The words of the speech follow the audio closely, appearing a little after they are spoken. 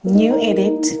New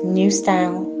edit, new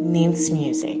style, Nins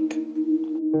music.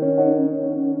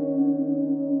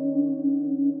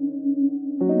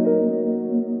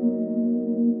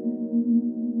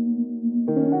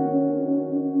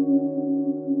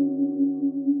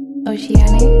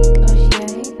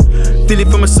 Feel it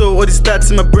from my soul, all these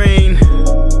thoughts in my brain.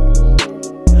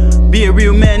 Be a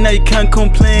real man, now you can't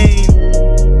complain.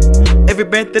 Every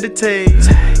breath that it takes,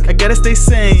 I gotta stay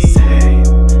sane.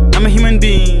 I'm a human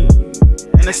being,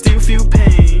 and I still feel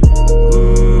pain.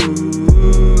 Ooh,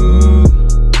 ooh,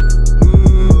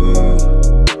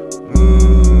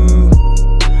 ooh.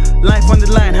 Life on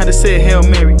the line, how to say Hail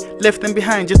Mary. Left them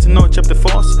behind just to notch up the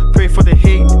force. Pray for the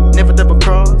hate, never double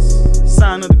cross.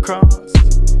 Sign of the cross.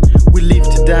 We live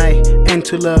to die and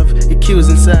to love. It kills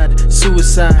inside,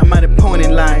 suicide. I'm at a point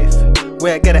in life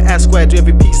where I gotta ask why I do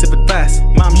every piece of advice.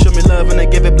 Mom showed me love and I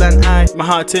gave a blind eye. My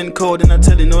heart turned cold and I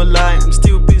tell you no lie. I'm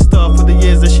still pissed off for the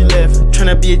years that she left.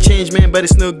 Tryna be a change man but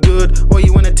it's no good. Or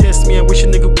you wanna test me, I wish a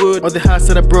nigga would. Or the hearts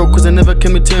that I broke cause I never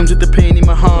came to terms with the pain in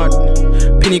my heart.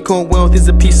 Penny cold wealth is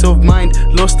a peace of mind.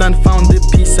 Lost and found the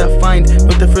peace I find.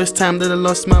 Not the first time that I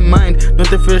lost my mind.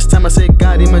 Not the first time I said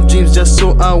God in my dreams. Just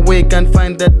so I wake and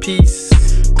find that peace.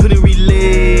 Couldn't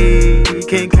relate,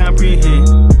 can't comprehend.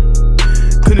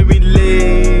 Couldn't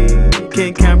relate,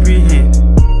 can't comprehend.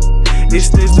 It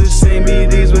stays the same,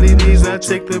 it is what it is, I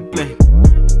take the blame.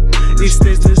 It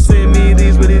stays the same, it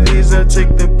is what it is, I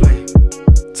take the blame.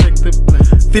 Take the blame.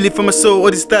 Feel it from my soul,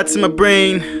 all these thoughts in my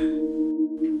brain.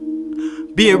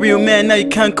 Be a real man, now you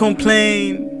can't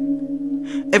complain.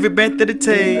 Every breath that it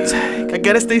takes, I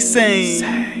gotta stay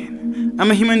sane.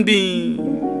 I'm a human being,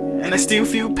 and I still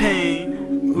feel pain.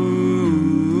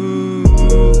 Ooh,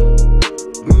 ooh,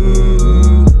 ooh.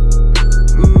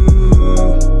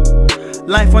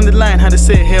 Life on the line, how to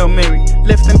say Hail Mary.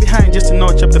 Left them behind just to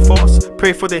notch up the force.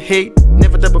 Pray for the hate,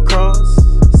 never double cross.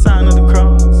 Sign of the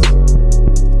cross.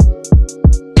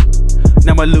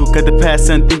 Now I look at the past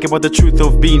and think about the truth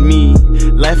of being me.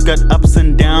 Life got ups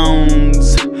and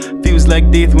downs. Feels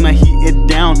like death when I heat it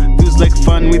down. Feels like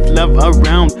fun with love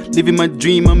around. Living my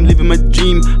dream, I'm living my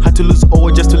dream. Had to lose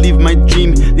all just to live my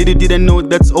dream. Little did I know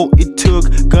that's all it took.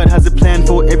 God has a plan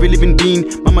for every living being.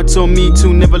 Mama told me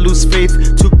to never lose faith.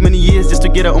 Took many years just to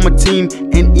get her on my team.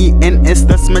 N-E-N-S,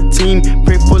 that's my team.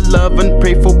 Pray for love and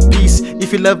pray for peace.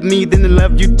 If you love me, then I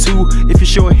love you too. If you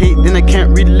show hate, then I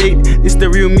can't relate. It's the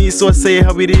real me, so I say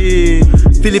how it is.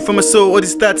 Feel it from my soul, all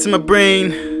these thoughts in my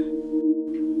brain.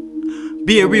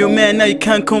 Be a real man, now you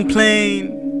can't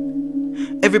complain.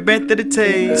 Every breath that it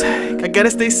takes, I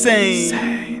gotta stay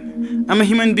sane. I'm a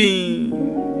human being,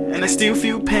 and I still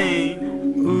feel pain.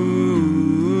 Ooh,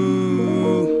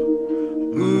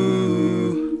 ooh,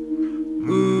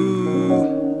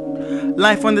 ooh.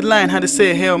 Life on the line, how to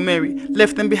say Hail Mary.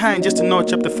 Left them behind just to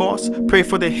notch up the force. Pray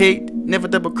for the hate, never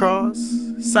double cross.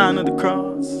 Sign of the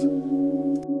cross.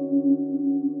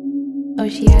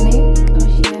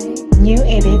 New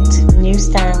edit, new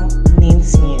style,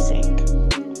 Nins music.